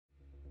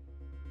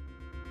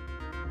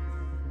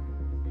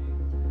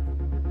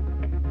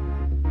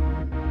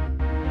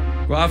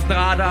God aften,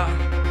 Radar.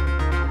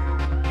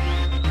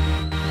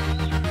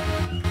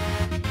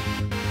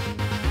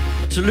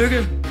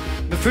 Tillykke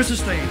med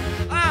fødselsdagen.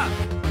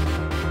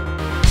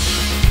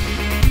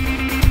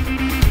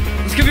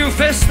 Nu skal vi jo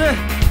feste.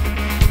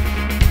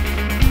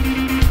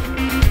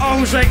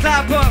 Århus, er I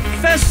klar på at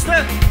feste?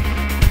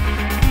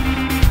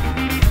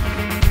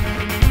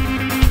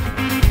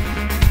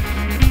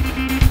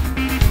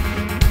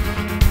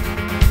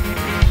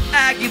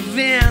 I give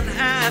in,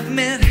 I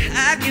admit,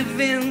 I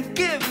give in.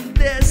 Given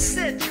this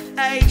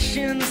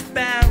situation's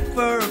bound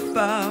for a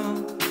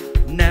fall.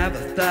 Never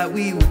thought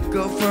we would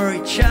go for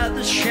each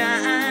other's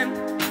shine.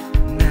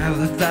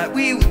 Never thought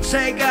we would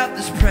take up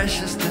this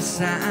precious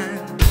design.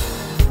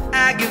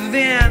 I give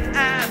in,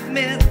 I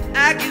admit,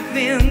 I give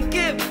in.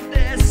 Given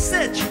this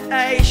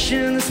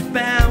situation's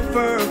bound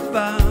for a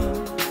fall.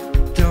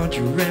 Don't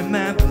you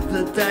remember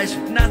the days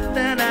with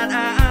nothing at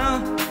all?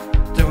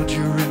 Don't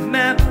you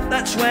remember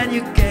that's when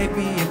you gave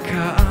me a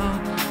call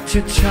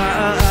to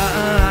talk?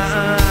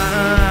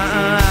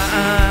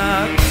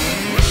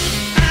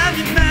 I'm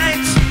your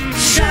knight,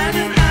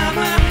 shining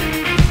armor.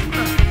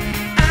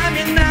 I'm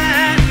your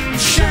knight,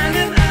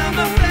 shining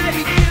armor.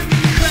 Baby, you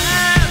can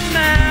cry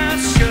my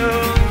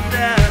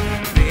shoulder.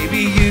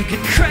 Baby, you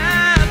can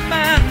cry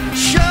my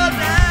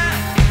shoulder.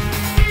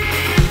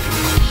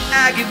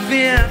 I give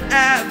in,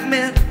 I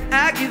admit,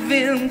 I give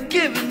in.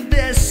 Given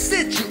this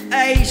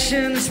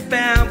situation's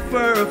bound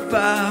for a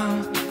fall.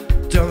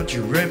 Don't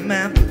you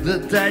remember the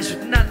days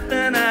with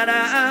nothing at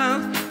all?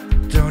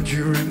 Don't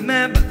you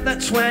remember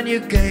that's when you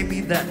gave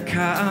me that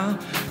call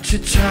to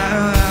talk?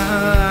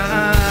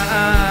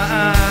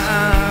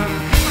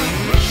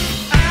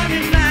 I'm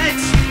your knight,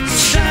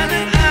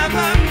 shining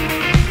armor.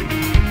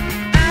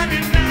 I'm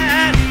your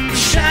knight,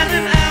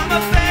 shining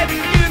armor. Baby,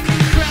 you can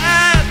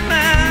cry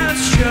my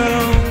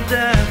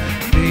shoulder.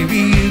 Baby,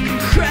 you can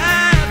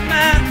cry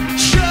my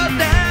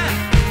shoulder.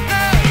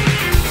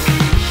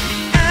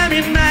 I'm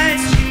your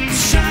knight,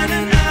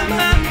 shining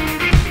armor.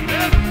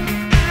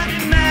 I'm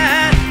your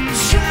knight,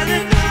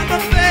 shining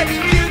armor. Baby,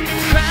 you can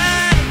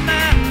cry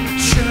my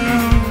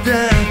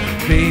shoulder.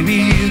 Baby,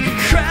 you can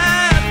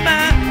cry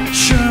my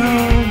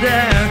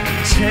shoulder.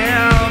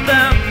 Till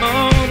the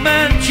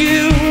moment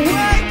you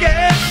wake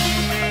up.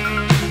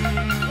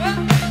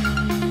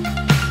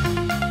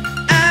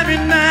 I'm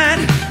your knight,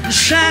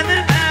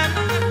 shining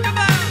armor.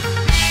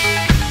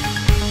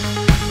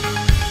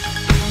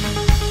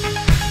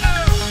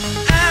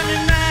 I'm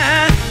your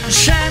knight,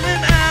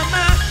 shining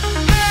armor.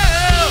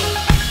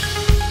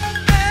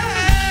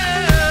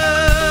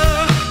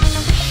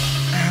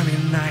 I'm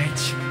your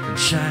knight in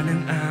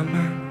shining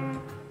armor.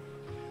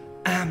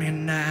 I'm your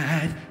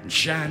knight in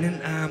shining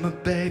armor.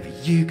 Baby,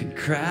 you can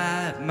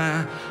cry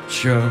my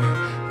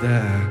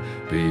shoulder.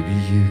 Baby,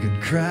 you can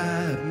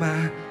cry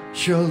my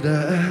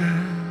shoulder.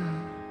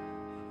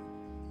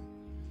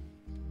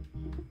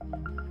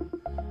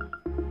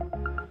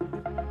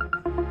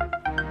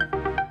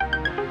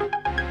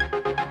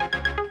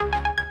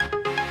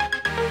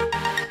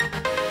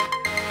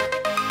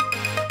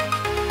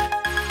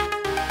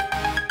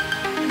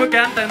 Du må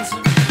gerne danse.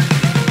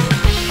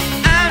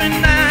 I'm your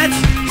knight,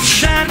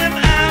 shining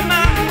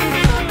armor.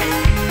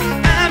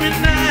 I'm your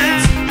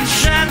knight,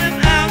 shining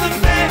armor.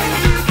 Baby,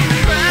 you can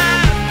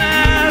cry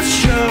my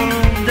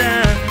shoulder.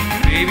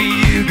 Baby,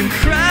 you can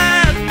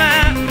cry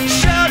my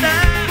shoulder.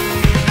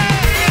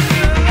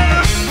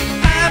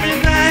 I'm your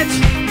knight,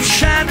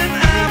 shining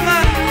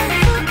armor.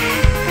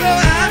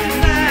 I'm your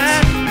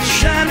knight,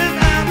 shining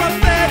armor.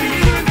 Baby,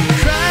 you can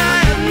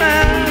cry my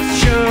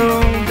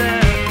shoulder.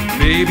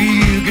 Baby,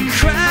 you can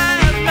cry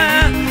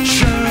my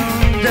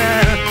shoulder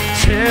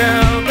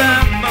till the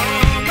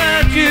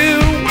moment you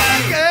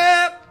wake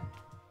up.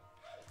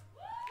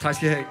 Tak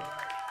skal I have.